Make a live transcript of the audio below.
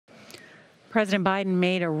President Biden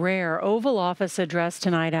made a rare Oval Office address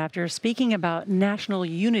tonight after speaking about national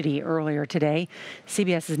unity earlier today.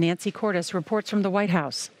 CBS's Nancy Cordes reports from the White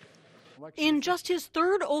House. In just his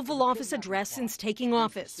third Oval Office address since taking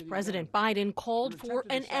office, President Biden called for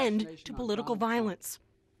an end to political violence.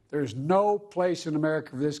 There's no place in America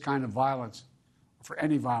for this kind of violence, or for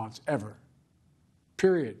any violence ever.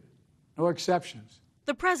 Period. No exceptions.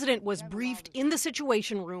 The president was briefed in the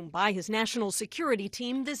Situation Room by his national security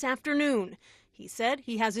team this afternoon. He said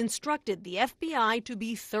he has instructed the FBI to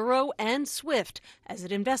be thorough and swift as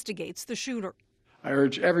it investigates the shooter. I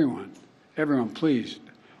urge everyone, please,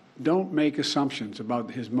 don't make assumptions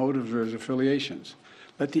about his motives or his affiliations.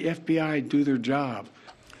 Let the FBI do their job.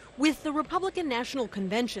 With the Republican National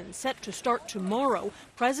Convention set to start tomorrow,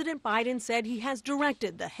 President Biden said he has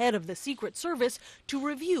directed the head of the Secret Service to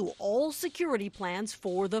review all security plans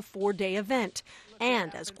for the four-day event.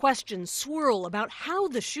 And as questions swirl about how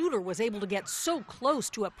the shooter was able to get so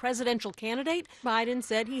close to a presidential candidate, Biden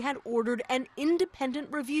said he had ordered an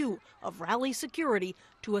independent review of rally security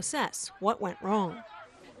to assess what went wrong.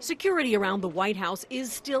 Security around the White House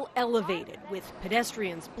is still elevated, with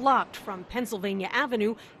pedestrians blocked from Pennsylvania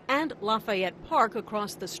Avenue and Lafayette Park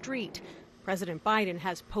across the street. President Biden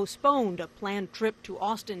has postponed a planned trip to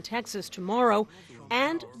Austin, Texas tomorrow,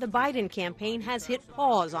 and the Biden campaign has hit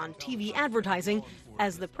pause on TV advertising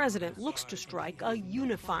as the president looks to strike a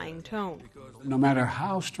unifying tone. No matter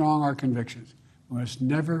how strong our convictions, we must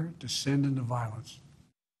never descend into violence.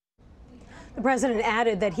 The president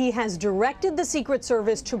added that he has directed the Secret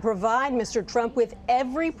Service to provide Mr. Trump with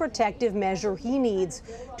every protective measure he needs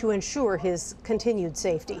to ensure his continued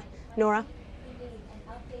safety. Norah?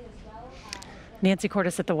 Nancy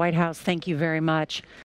Cordes at the White House, thank you very much.